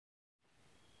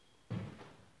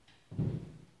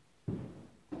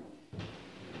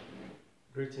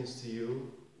Greetings to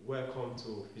you. Welcome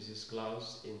to physics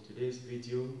class. In today's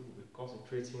video, we'll be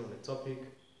concentrating on the topic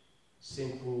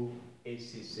simple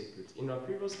AC circuit. In our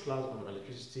previous class on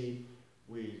electricity,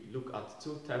 we look at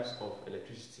two types of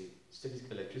electricity: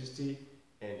 static electricity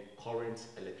and current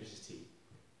electricity.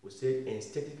 We said in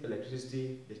static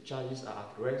electricity, the charges are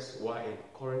at rest, while in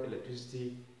current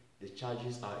electricity, the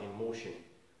charges are in motion.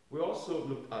 We also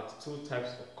looked at two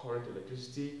types of current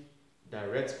electricity: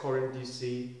 direct current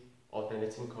DC,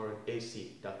 alternating current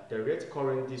AC. That direct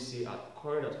current DC are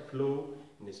current that flow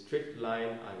in a straight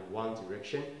line and in one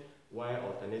direction, while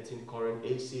alternating current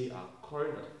AC are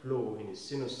current that flow in a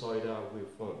sinusoidal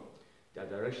waveform. Their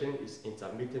direction is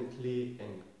intermittently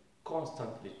and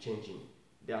constantly changing.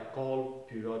 They are called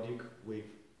periodic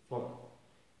waveform.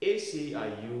 AC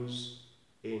are used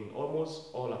in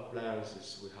almost all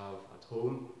appliances we have at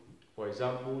home. For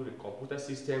example, the computer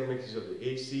system makes use of the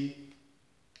AC.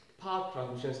 Power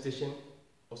transmission station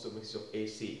also makes use of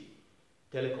AC.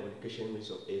 Telecommunication makes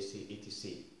use of AC,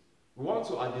 etc. We want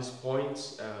to, at this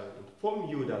point, inform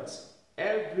you that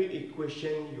every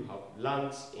equation you have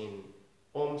learned in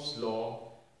Ohm's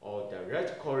law or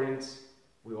direct current,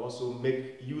 we also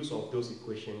make use of those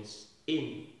equations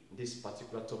in this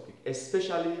particular topic.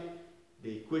 Especially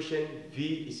the equation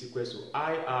V is equal to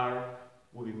IR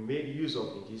will be made use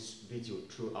of in this video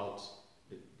throughout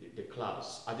the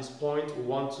class. At this point, we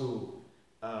want to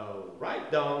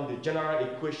write down the general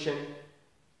equation,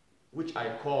 which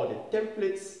I call the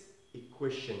template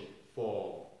equation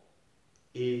for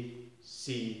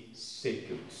AC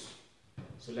circuits.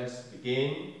 So let's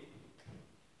begin.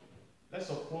 Let's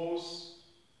suppose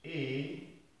A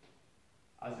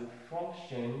as a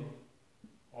function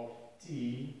of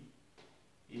t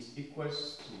is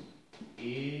equals to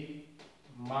A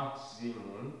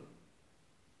maximum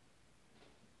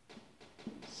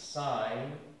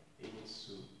sine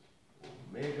into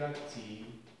omega t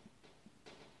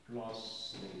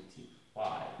plus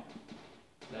 -5.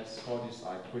 Let's call this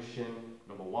our equation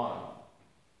number 1.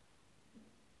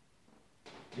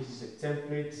 This is a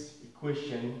template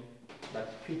equation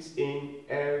that fits in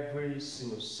every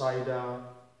sinusoidal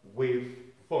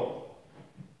waveform.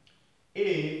 A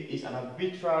is an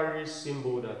arbitrary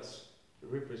symbol that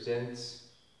represents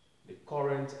the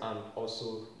current and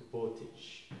also the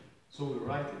voltage. So we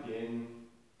write again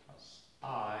as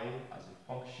I as a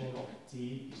function of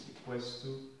t is equals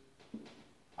to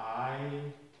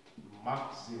I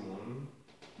maximum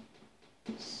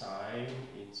sine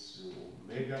into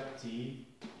omega t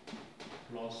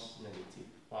plus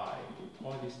 -5. We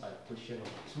call this equation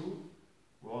of 2.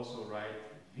 We also write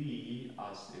V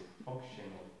as a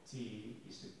function of t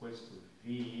is equals to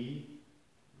V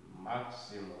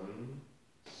maximum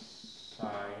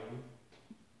sine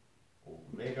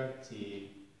omega t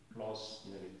plus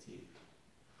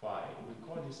 -5. We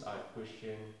call this our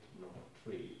equation number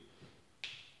 3,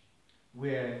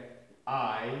 where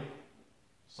I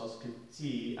subscript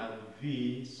t and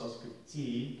V subscript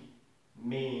t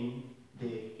mean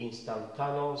the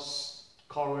instantaneous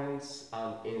currents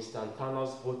and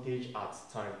instantaneous voltage at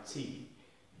time t,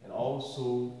 and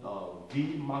also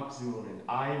V maximum and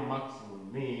I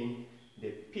maximum mean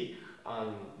the peak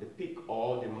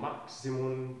or the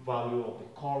maximum value of the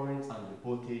current and the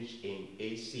voltage in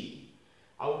AC.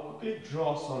 I will quickly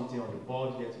draw something on the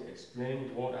board here to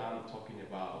explain what I'm talking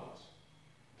about.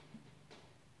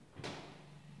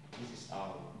 This is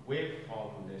our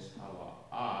waveform. Let's have our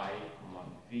I,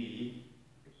 V.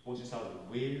 The positive side of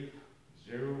the wave,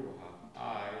 0, we have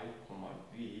I,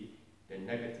 V, the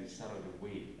negative side of the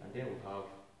wave, and then we have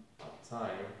our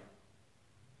time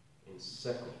in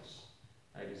seconds.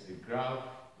 That is the graph,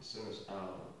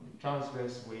 the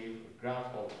transverse wave, the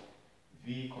graph of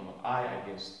V, I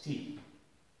against t.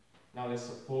 Now let's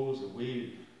suppose the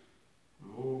wave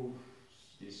moves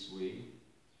this way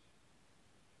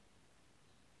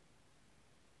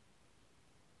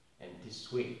and this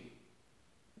way.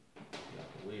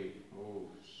 The wave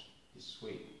moves this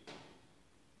way.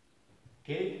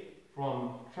 Okay,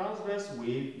 from transverse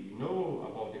wave, you know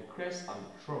about the crest and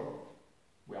trough.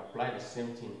 We apply the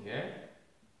same thing here.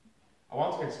 I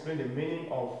want to explain the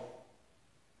meaning of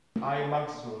I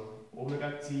maximum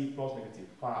omega t plus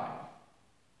 -5.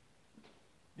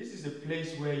 This is the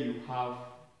place where you have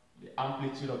the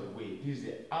amplitude of the wave. This is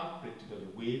the amplitude of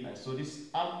the wave, and so this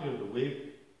amplitude of the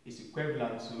wave is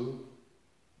equivalent to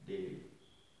the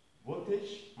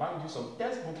voltage. Mind you, some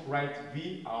textbook write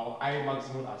V or I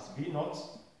maximum as V naught,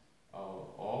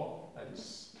 or that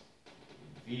is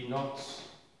V naught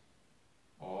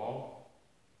or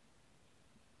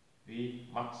V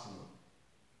maximum.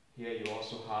 Here you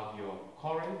also have your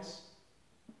current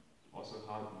also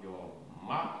have your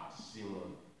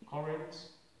maximum current,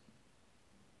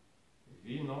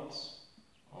 V naught,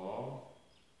 or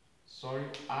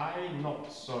I naught,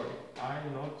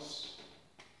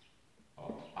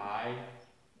 or I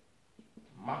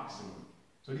maximum.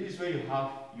 So this is where you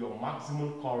have your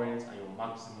maximum current and your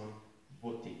maximum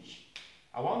voltage.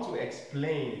 I want to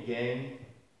explain again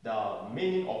the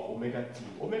meaning of omega t.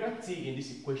 Omega t in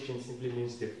this equation simply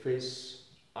means the phase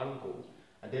angle,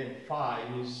 and then phi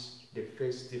means the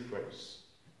phase difference.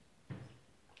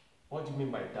 What do you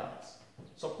mean by that?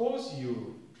 Suppose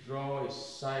you draw a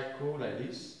cycle like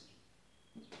this.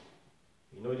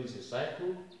 You know this is a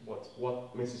cycle, but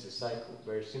what makes it a cycle?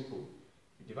 Very simple.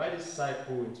 You divide this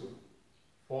cycle into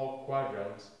 4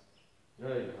 quadrants. You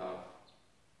know that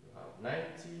you have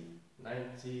 90,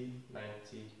 90,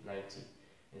 90, 90.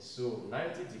 And so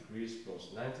 90 degrees plus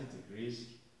 90 degrees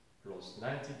plus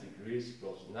 90 degrees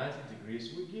plus 90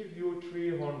 degrees will give you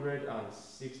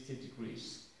 360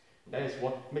 degrees. That is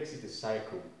what makes it a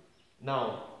cycle.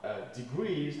 Now,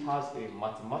 degrees has a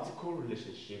mathematical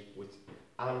relationship with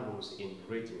angles in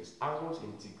radians. Angles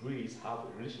in degrees have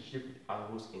a relationship with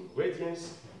angles in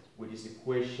radians, with this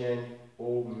equation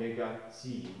omega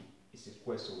t is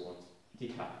equal to what?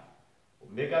 Theta.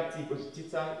 Omega t equals to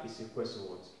theta is equal to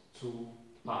what? 2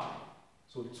 pi.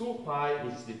 So 2 pi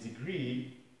is the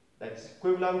degree that is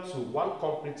equivalent to 1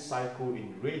 complete cycle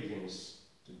in radians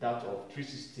to that of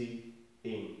 360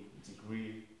 in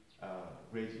degree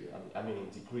in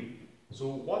degree. So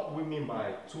what we mean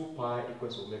by 2 pi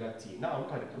equals omega t. Now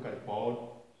look at the board.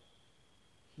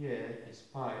 Here is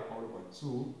pi all over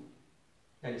 2.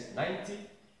 That is 90.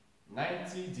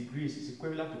 90 degrees is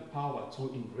equivalent to power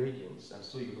 2 in radians. And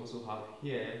so you also have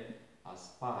here as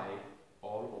pi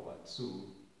all over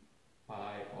 2.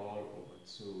 Pi all over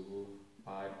 2.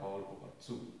 Pi all over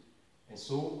 2. And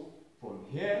so from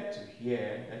here to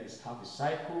here, that is half a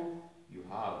cycle, you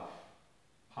have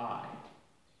pi.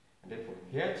 And then from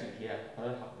here to here,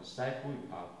 another half of the cycle, you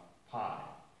have pi.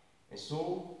 And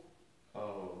so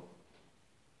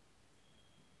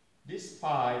this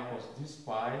pi plus this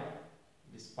pi,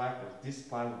 this pi plus this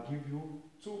pi will give you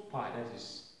 2 pi. That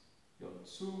is your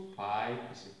 2 pi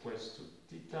is equals to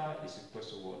theta is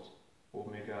equals to what?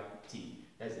 Omega t.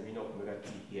 That's the meaning of omega t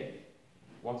here.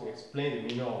 I want to explain the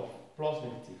meaning of plus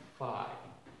negative phi.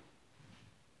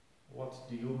 What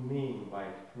do you mean by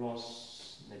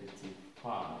plus negative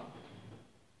phi?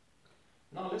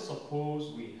 Now let's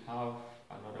suppose we have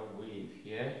another wave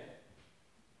here.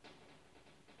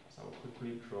 So I will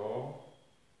quickly draw.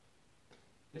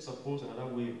 Let's suppose another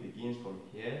wave begins from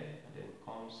here and then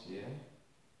comes here.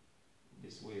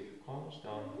 This wave comes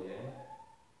down here,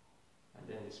 and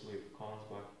then this wave comes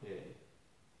back here,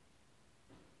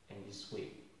 and this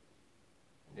wave.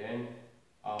 And then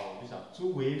these are 2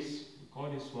 waves. We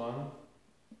call this one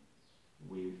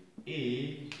wave A.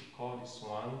 We call this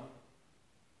one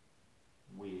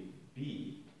wave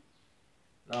B.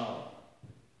 Now,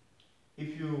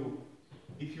 if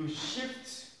you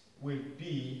shift wave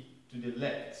B to the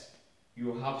left,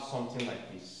 you have something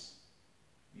like this.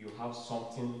 You have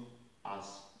something as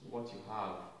what you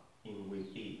have in wave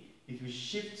A. If you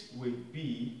shift wave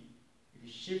B,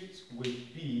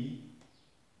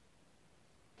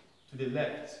 to the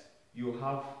left, you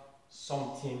have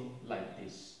something like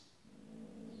this.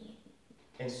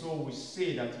 And so we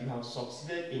say that you have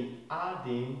succeeded in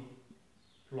adding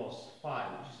plus phi,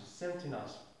 which is the same thing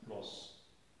as plus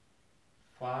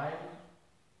phi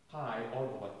pi all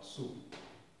over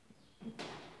 2.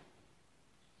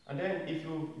 And then if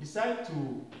you decide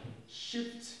to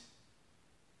shift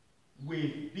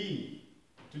wave B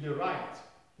to the right,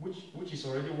 which is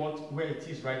already where it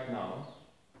is right now,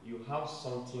 you have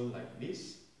something like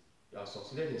this. You have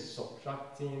succeeded in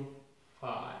subtracting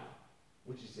phi,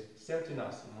 which is the same thing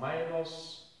as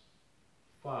minus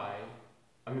pi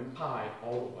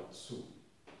all over 2.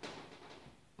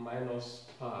 Minus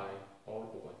pi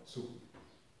all over 2.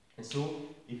 And so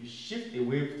if you shift the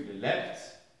wave to the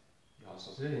left, you have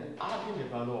succeeded in adding the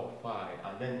value of phi,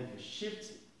 and then if you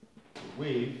shift the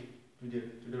wave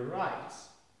to the right,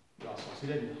 you have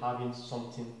succeeded in having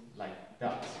something like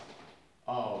that.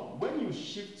 When you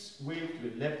shift wave to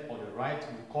the left or the right,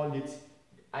 we call it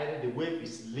either the wave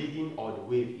is leading or the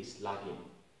wave is lagging.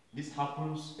 This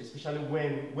happens especially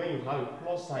when you have a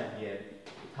plus sign here.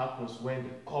 It happens when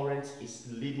the current is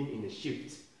leading in the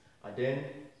shift, and then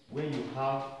when you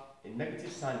have a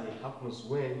negative sign, it happens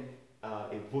when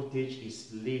a voltage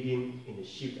is leading in the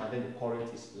shift and then the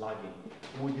current is lagging.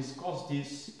 We'll discuss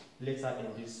this later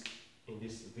in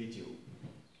this video.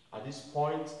 At this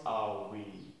point, we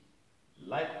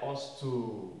like us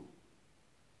to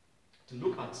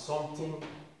look at something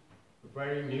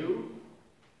very new.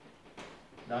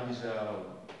 That is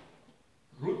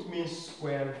root mean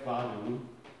square value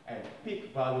and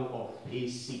peak value of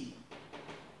AC.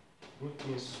 Root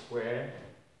mean square,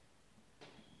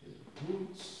 the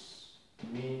roots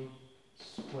mean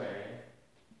square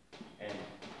and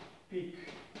peak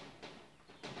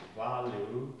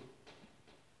value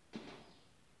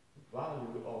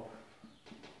of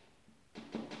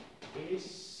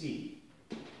AC.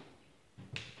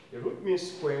 The root mean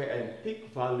square and peak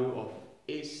value of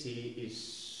AC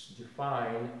is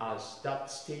defined as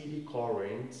that steady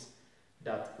current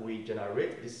that will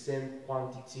generate the same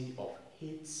quantity of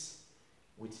heat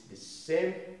with the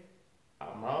same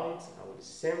amount and with the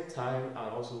same time and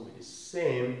also with the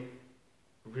same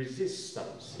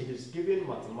resistance. It is given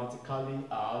mathematically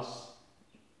as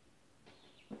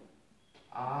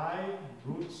I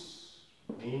root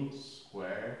mean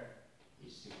square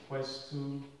is equals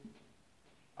to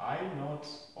I naught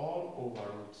all over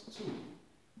root 2.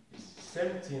 It's the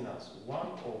same thing as 1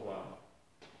 over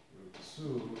root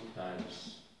 2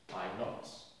 times I naught.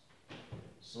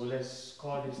 So let's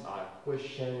call this our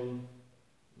question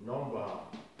number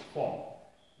 4.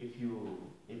 If you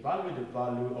evaluate the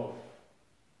value of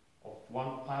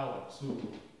 1 power 2,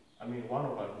 I mean 1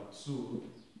 over root 2,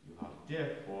 you have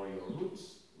therefore your root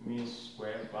mean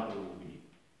square value will be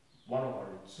 1 over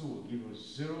root 2 will give you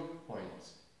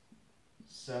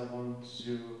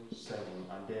 0.707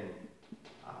 and then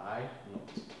I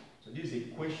naught. So this is a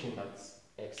equation that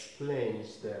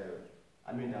explains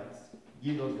that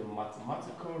gives us the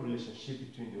mathematical relationship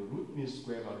between the root mean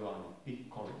square value and the peak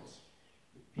current.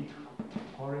 The peak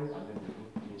current and then the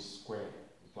root mean square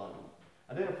value.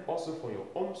 And then also for your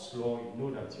Ohm's law, you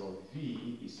know that your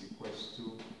V is equals to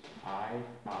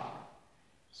IR.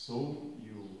 So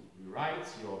you write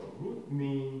your root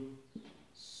mean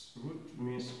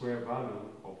square value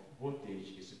of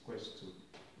voltage is equals to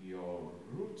your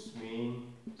root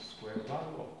mean square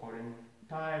value of current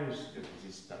times the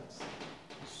resistance.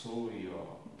 So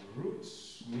your root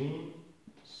mean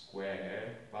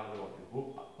square value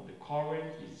of the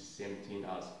current is the same thing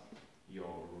as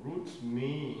your root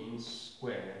mean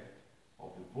square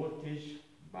of the voltage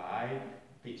by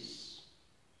this.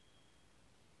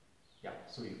 Yeah,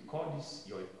 so you call this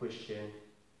your equation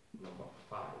number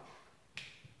 5.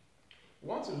 We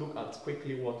want to look at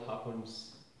quickly what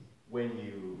happens when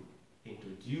you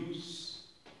introduce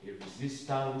a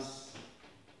resistance,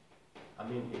 a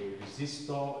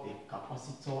resistor, a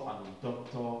capacitor, an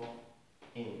inductor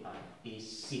in an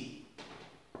AC.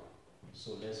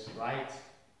 So let's write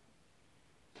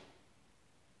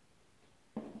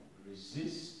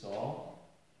resistor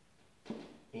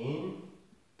in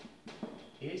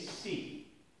AC.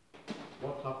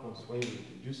 What happens when you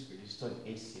introduce resistor in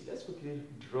AC? Let's quickly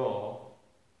draw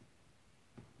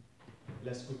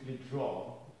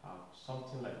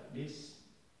something like this.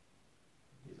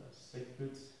 These are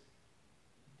circuits.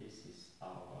 This is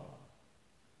our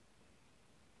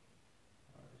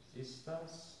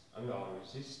resistance, our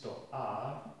resistor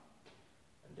R,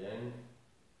 and then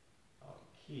our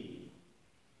key.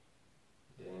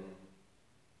 Then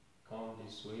come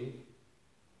this way,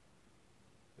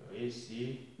 your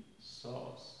AC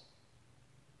source.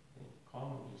 Then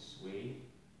come this way,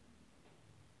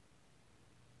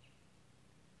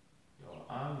 your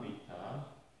ammeter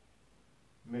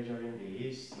measuring the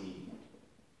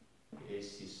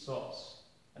AC source.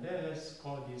 And then let's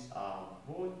call this our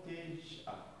voltage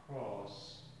across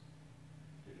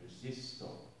the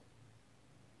resistor.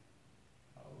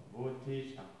 Our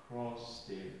voltage across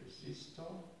the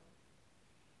resistor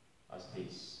as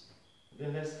this.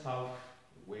 Then let's have a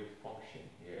wave function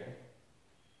here.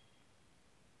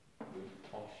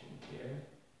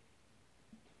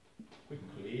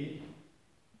 Quickly,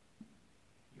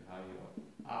 you have your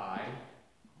I,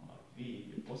 V,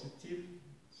 the positive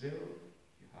 0.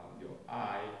 You have your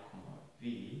I, V,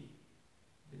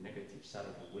 the negative side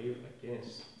of the wave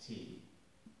against T.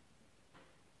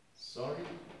 T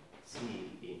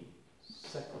in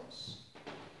seconds.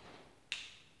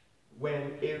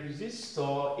 When a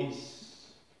resistor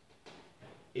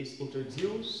is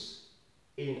introduced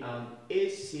in an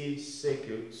AC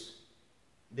circuit,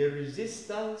 the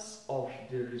resistance of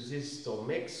the resistor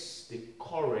makes the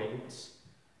current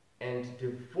and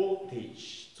the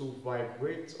voltage to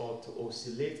vibrate or to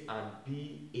oscillate and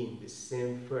be in the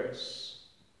same phase.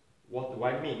 What do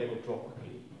I mean? Let me draw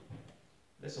quickly.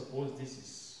 Let's suppose this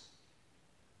is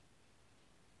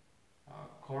our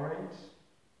current.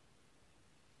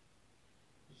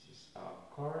 This is our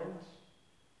current.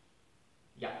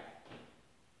 Yeah.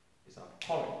 This is our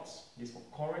current. This is for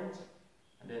current.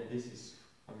 And then this is,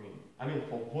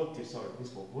 for voltage, sorry, this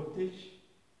is for voltage.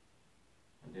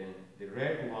 And then the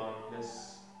red one,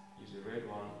 let's use the red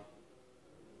one,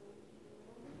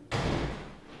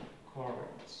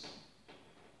 current.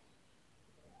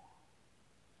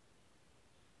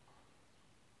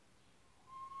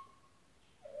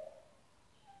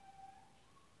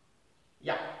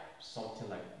 Yeah, something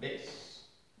like this.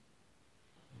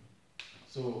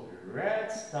 So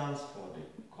red stands for the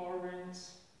current,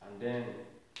 and then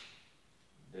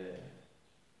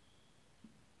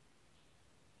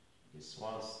this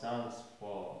one stands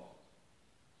for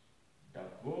the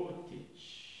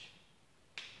voltage.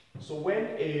 So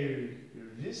when a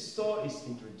resistor is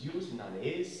introduced in an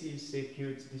AC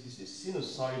circuit, this is the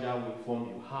sinusoidal waveform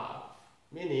you have,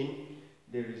 meaning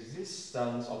the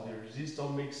resistance of the resistor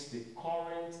makes the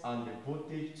current and the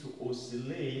voltage to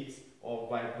oscillate or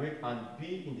vibrate and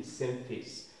be in the same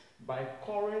phase. By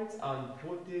current and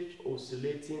voltage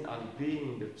oscillating and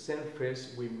being in the same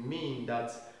phase, we mean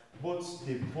that both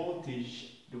the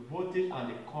voltage and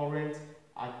the current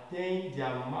attain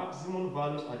their maximum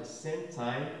values at the same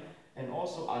time, and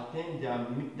also attain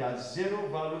their zero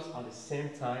values at the same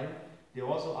time. They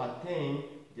also attain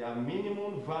their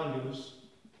minimum values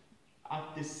at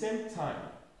the same time,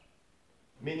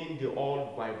 meaning they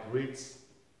all vibrate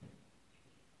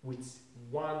with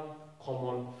one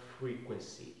common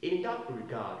frequency. In that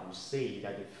regard, we say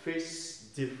that the phase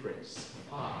difference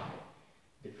phi,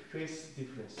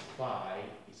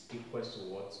 is equal to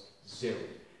what? 0.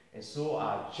 And so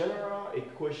our general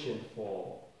equation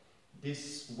for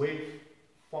this wave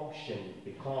function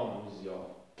becomes your,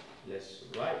 let's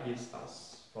write this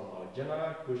as, from our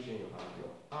general equation, you have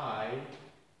your I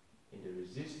in the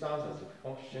resistance as a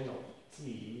function of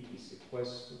t is equal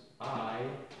to I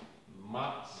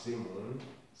maximum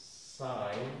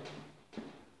sine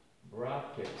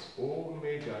bracket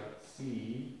omega t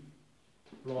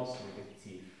plus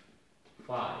negative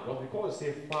phi. Well, because we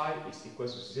say phi is equal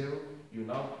to 0, you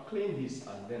now clean this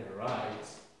and then write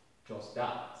just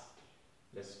that.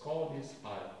 Let's call this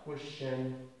our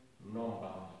equation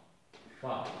number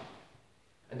 5.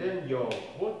 And then your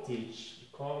voltage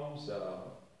becomes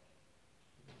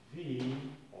V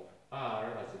of R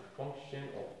as a function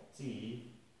of t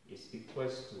is equal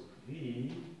to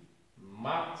V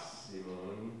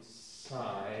maximum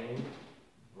sine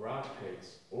bracket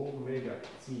omega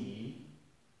t.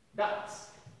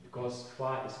 That's because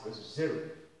phi is equal to 0.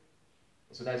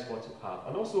 So that is what you have.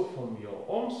 And also from your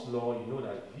Ohm's law, you know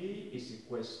that V is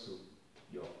equal to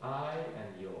your I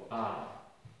and your R.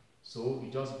 So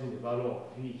you just bring the value of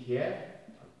V here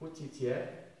and put it here.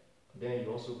 Then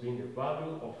you also bring the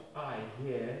value of I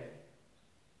here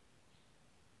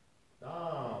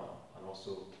down and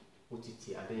also put it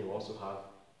here. And then you also have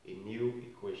a new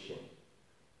equation.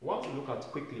 We want to look at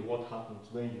quickly what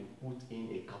happens when you put in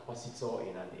a capacitor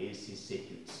in an AC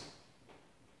circuit.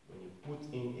 When you put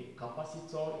in a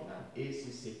capacitor in an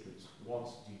AC circuit,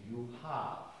 what do you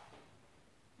have?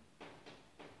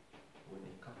 When a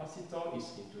capacitor is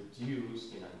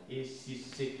introduced in an AC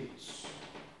circuit,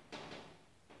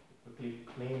 quickly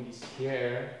clean this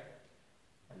here,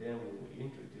 and then we will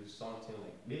introduce something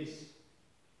like this.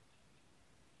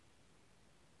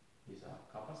 This is our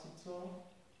capacitor.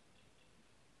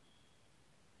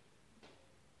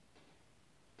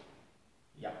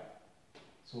 Yeah.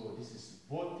 So this is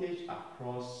voltage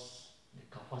across the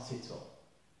capacitor.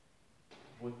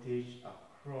 Voltage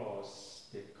across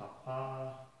the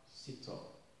capacitor.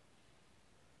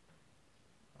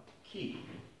 Okay.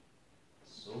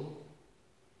 So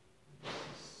this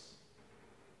is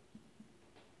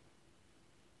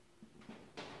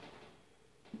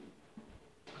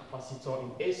capacitor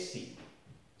in AC.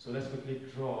 So let's quickly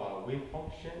draw our wave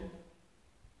function.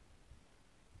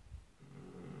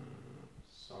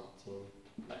 Something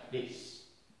like this.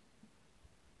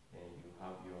 And you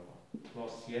have your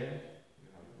plus here, you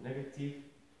have your negative,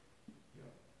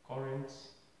 your current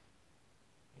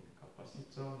in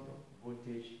capacitor, your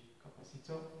voltage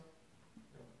capacitor,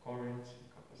 your current in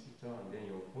capacitor, and then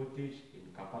your voltage in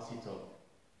capacitor.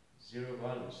 0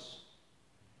 values.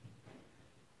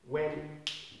 When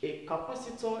a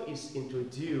capacitor is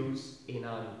introduced in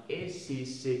an AC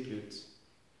circuit,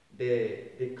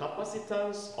 the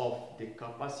capacitance of the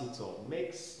capacitor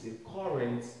makes the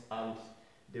current and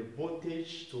the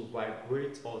voltage to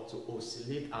vibrate or to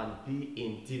oscillate and be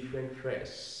in different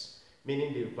phases,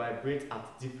 meaning they vibrate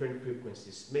at different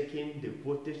frequencies, making the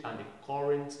voltage and the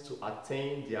current to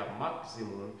attain their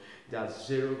maximum, their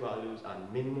 0 values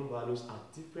and minimum values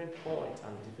at different points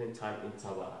and different time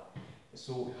interval.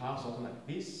 So we have something like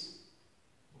this.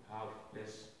 We have,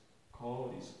 let's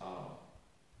call this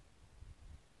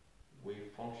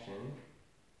wave function.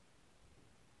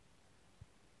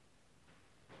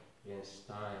 against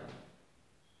time.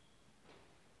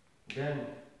 Then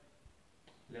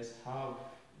let's have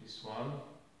this one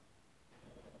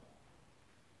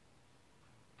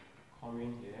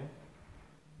coming here.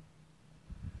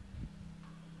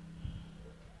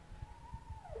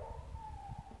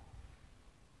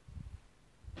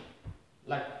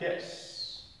 Like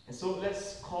this. And so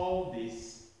let's call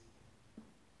this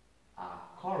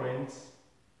current,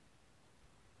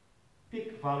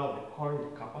 peak value of the current in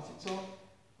the capacitor.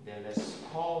 Then let's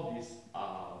call this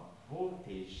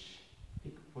voltage,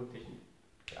 peak voltage in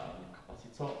the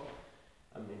capacitor,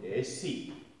 the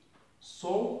AC.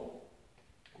 So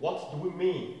what do we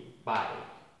mean by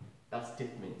that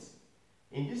statement?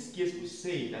 In this case, we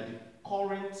say that the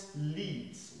current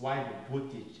leads while the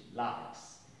voltage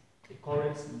lags. The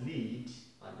current leads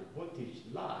and the voltage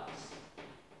lags.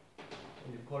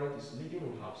 When the current is leading,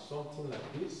 we have something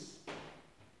like this.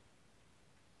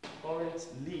 Current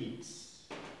leads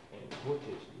and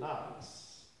voltage lags.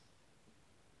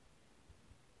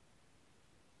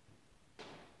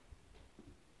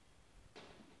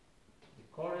 The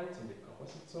current in the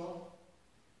capacitor,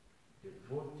 the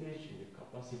voltage in the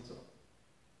capacitor.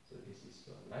 So this is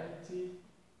your 90.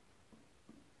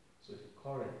 So the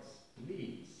current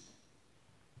leads.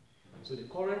 So the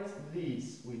current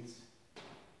leads with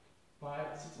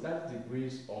 90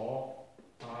 degrees or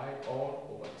pi all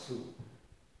over 2.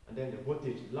 And then the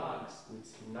voltage lags with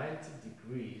 90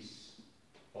 degrees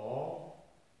or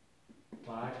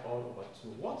pi all over 2.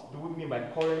 What do we mean by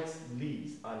current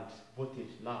leads and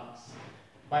voltage lags?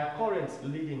 By current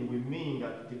leading, we mean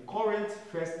that the current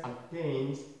first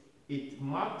attains its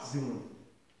maximum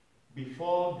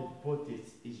before the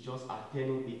voltage is just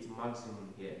attaining its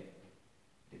maximum here.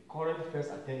 The current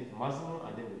first attains its maximum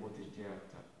and then the voltage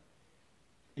thereafter.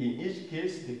 In each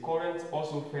case, the current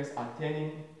first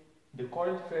attains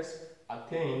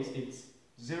its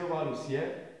zero values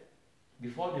here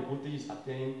before the voltage is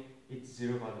attaining its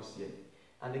zero values here.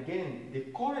 And again, the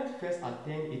current first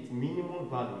attains its minimum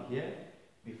value here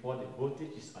before the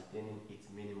voltage is attaining its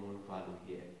minimum value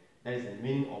here. That is the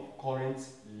meaning of current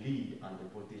lead and the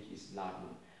voltage is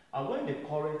lagging. And when the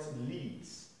current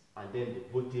leads and then the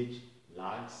voltage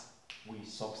lags, we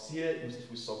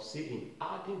succeed in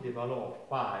adding the value of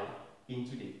pi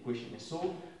into the equation. And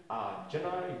so our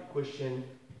general equation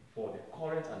for the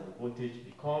current and the voltage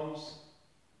becomes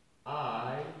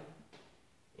I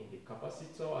in the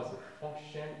capacitor as a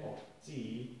function of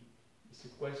T is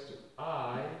equal to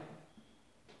I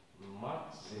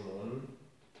maximum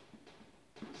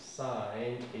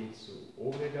sine into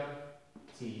omega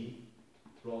T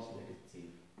plus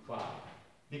negative phi.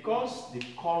 Because the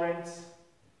current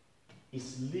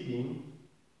is leading,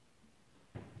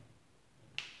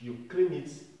 you clean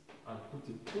it and put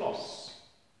a plus.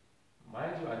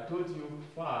 Mind you, I told you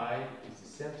phi is the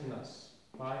same thing as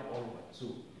pi over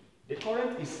 2. The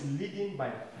current is leading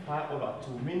by pi over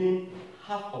 2, meaning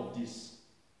half of this.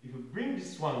 If you bring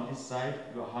this one this side,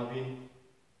 you are having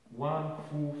 1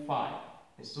 full phi.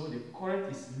 And so the current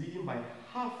is leading by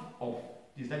half of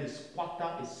this, that is quarter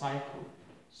a cycle.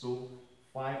 So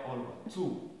phi over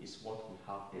 2 is what we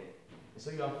have there. And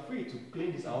so you are free to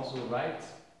clean this and also write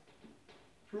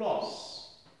plus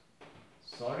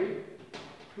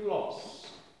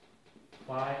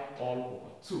phi all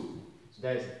over 2. So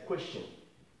that is the equation.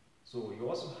 So you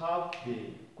also have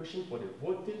the equation for the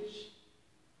voltage.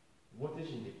 Voltage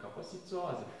in the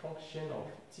capacitor as a function of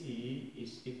T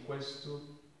is equals to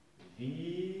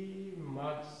V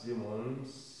maximum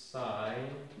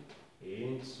sine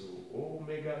into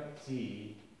omega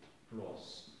T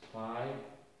plus pi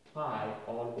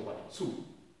all over 2.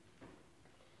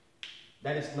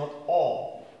 That is not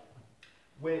all.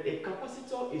 When a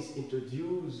capacitor is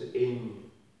introduced in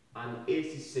an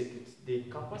AC circuit, the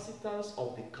capacitance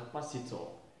of the capacitor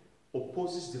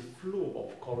opposes the flow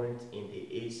of current in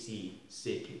the AC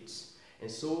circuits.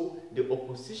 And so the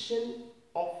opposition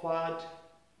offered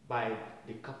by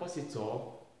the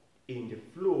capacitor in the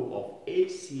flow of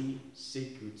AC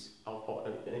circuits,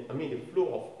 the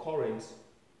flow of current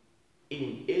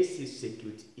in AC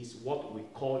circuit is what we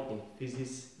call in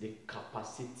physics the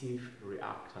capacitive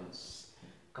reactance.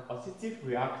 Capacitive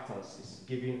reactance is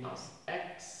given as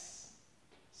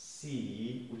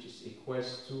XC, which is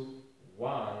equals to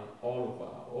 1 all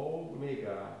over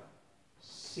omega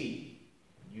C.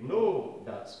 You know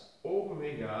that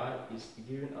omega is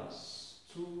given as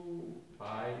 2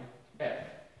 pi f.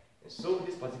 And so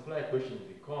this particular equation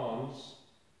becomes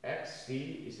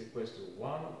XC is equals to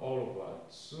 1 all over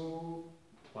 2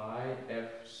 pi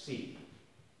fc.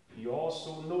 You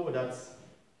also know that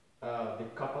the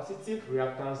capacitive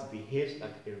reactance behaves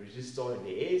like a resistor in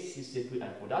the AC circuit,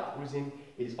 and for that reason,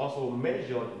 it is also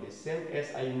measured in the same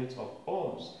SI units of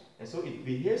ohms, and so it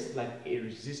behaves like a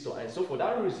resistor. And so for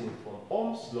that reason, from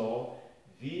Ohm's law,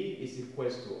 V is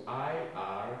equals to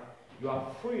IR. You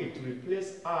are free to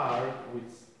replace R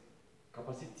with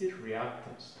capacitive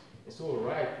reactance, and so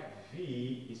write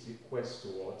V is equals to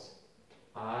what?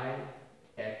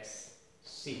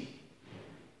 IXC.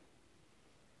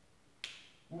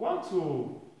 We want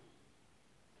to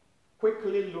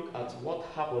quickly look at what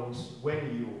happens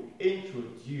when you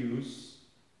introduce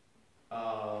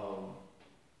a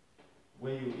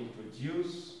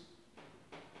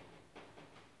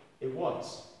what?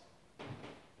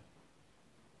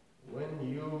 When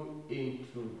you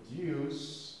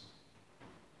introduce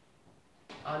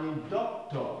an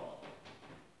inductor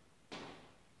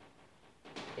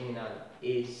in an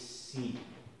AC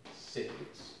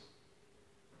circuit.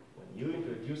 When you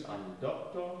introduce an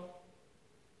inductor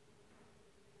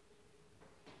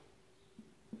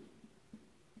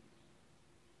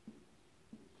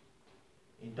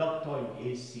in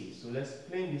AC. So let's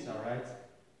plane this, alright.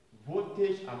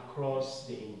 Voltage across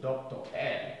the inductor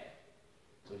L.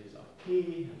 So this is our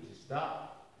P and this is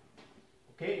that.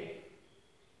 Okay.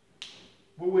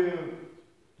 We'll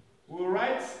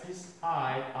write this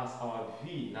I as our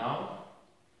V now,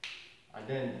 and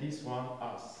then this one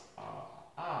as our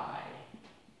I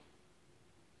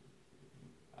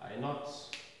not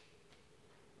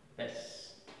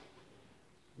S.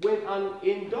 When an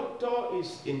inductor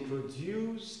is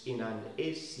introduced in an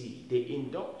AC, the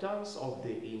inductance of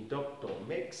the inductor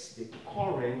makes the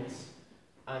current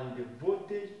and the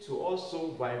voltage to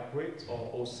also vibrate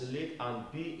or oscillate and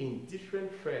be in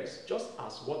different phase, just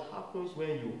as what happens when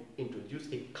you introduce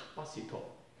a capacitor.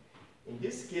 In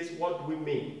this case, what do we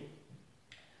mean?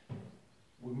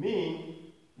 We mean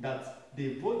that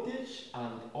the voltage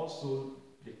and also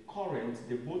the current,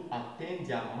 they both attain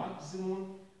their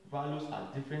maximum values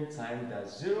at different times, their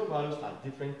zero values at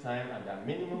different times, and their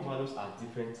minimum values at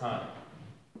different times.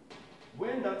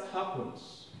 When that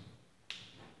happens,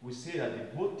 we say that the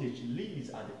voltage leads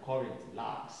and the current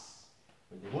lags.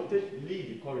 When the voltage leads,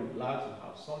 the current lags, we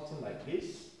have something like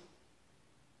this.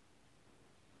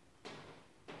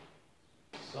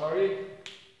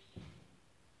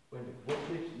 When the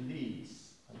voltage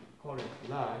leads and the current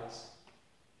lags,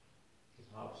 we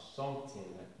have something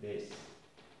like this.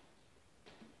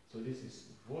 So this is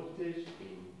voltage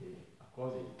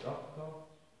across the inductor.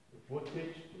 The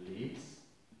voltage leads.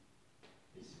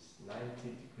 This is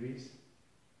 90 degrees.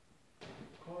 The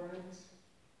current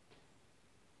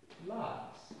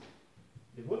lags.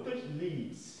 The voltage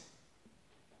leads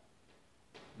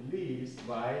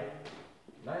by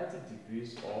 90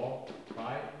 degrees or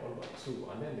pi over 2,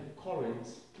 and then the current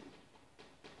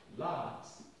lags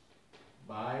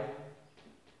by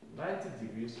 90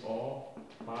 degrees or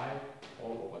pi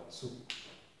all over 2.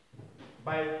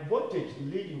 By voltage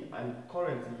leading and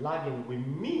current lagging, we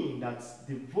mean that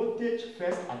the voltage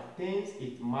first attains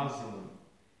its maximum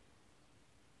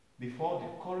before the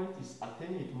current is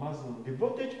attaining its maximum. The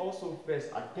voltage also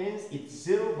first attains its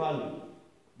zero value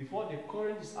before the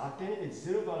current is attaining its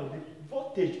zero value. The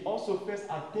voltage also first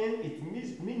attains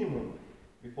its minimum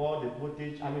before the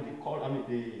voltage,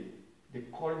 the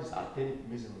current is attaining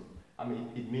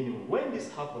its minimum. When this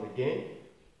happens again,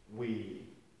 we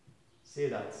say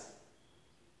that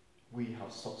we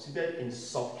have succeeded in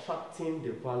subtracting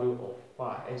the value of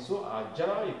phi. And so our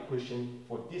general equation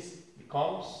for this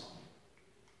becomes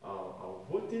our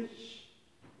voltage.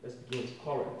 Let's begin with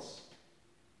currents.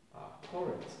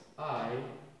 Current I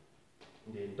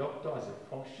in the inductor as a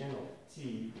function of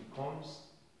t becomes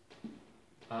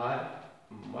I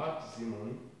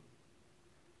maximum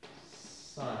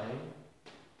sine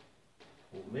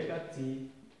omega t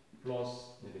plus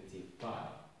negative phi.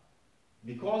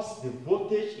 Because the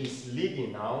voltage is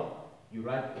leading now, you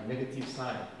write a negative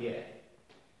sign here.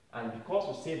 And because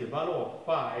we say the value of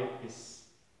phi is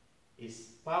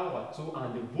pi over 2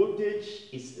 and the voltage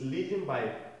is leading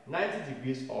by 90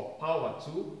 degrees of pi over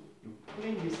 2, you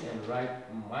clean this and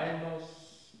write minus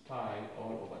pi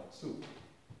all over 2.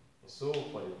 And so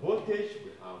for the voltage,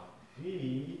 we have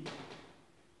V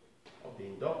of the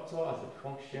inductor as a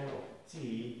function of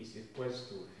t is equals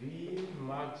to V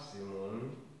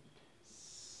maximum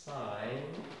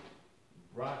sine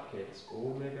bracket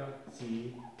omega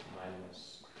t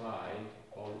minus phi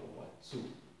all over 2.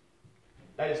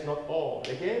 That is not all.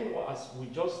 Again, as we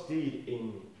just did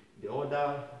in the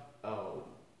other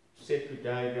circuit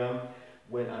diagram,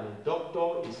 when an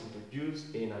inductor is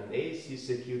introduced in an AC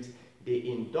circuit, the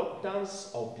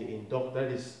inductance of the inductor,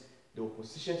 that is the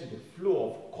opposition to the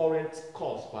flow of current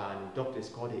caused by an inductor is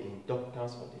called the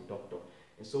inductance of the inductor.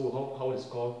 And so how it's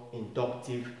called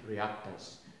inductive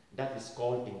reactance. That is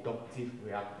called inductive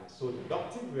reactance. So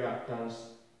inductive reactance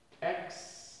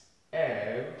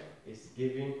XL is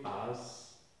given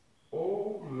as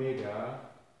omega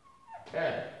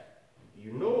L.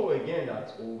 You know again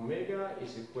that omega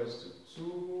is equals to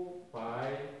 2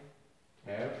 pi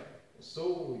F.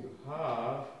 So you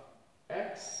have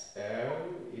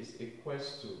XL is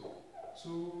equals to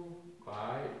 2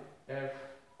 pi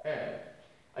FL.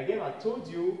 Again, I told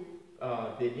you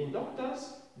the inductors,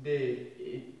 the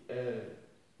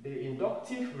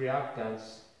inductive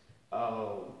reactance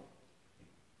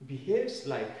behaves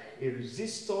like a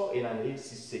resistor in an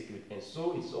AC circuit, and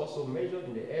so it's also measured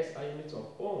in the SI unit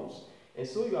of ohms. And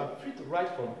so you are free to write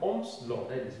from Ohm's law,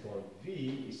 that is from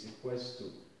V is equals to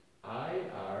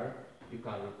IR. You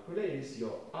can replace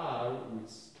your R with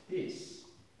this.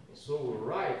 And so we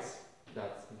write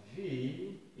that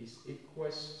V is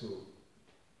equals to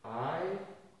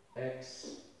IXL.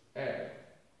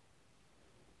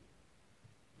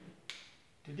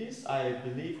 To this, I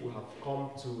believe we have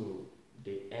come to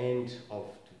the end of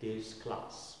today's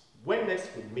class. When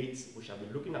next we meet, we shall be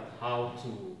looking at how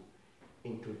to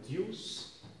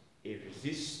introduce a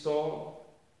resistor,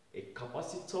 a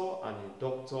capacitor, and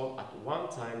inductor at one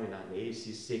time in an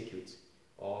AC circuit,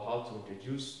 or how to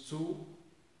introduce two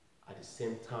at the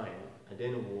same time. And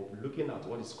then we'll be looking at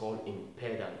what is called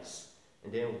impedance.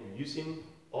 And then we'll be using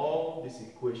all these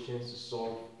equations to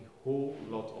solve a whole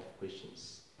lot of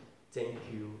questions. Thank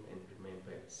you and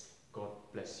remember, God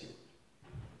bless you.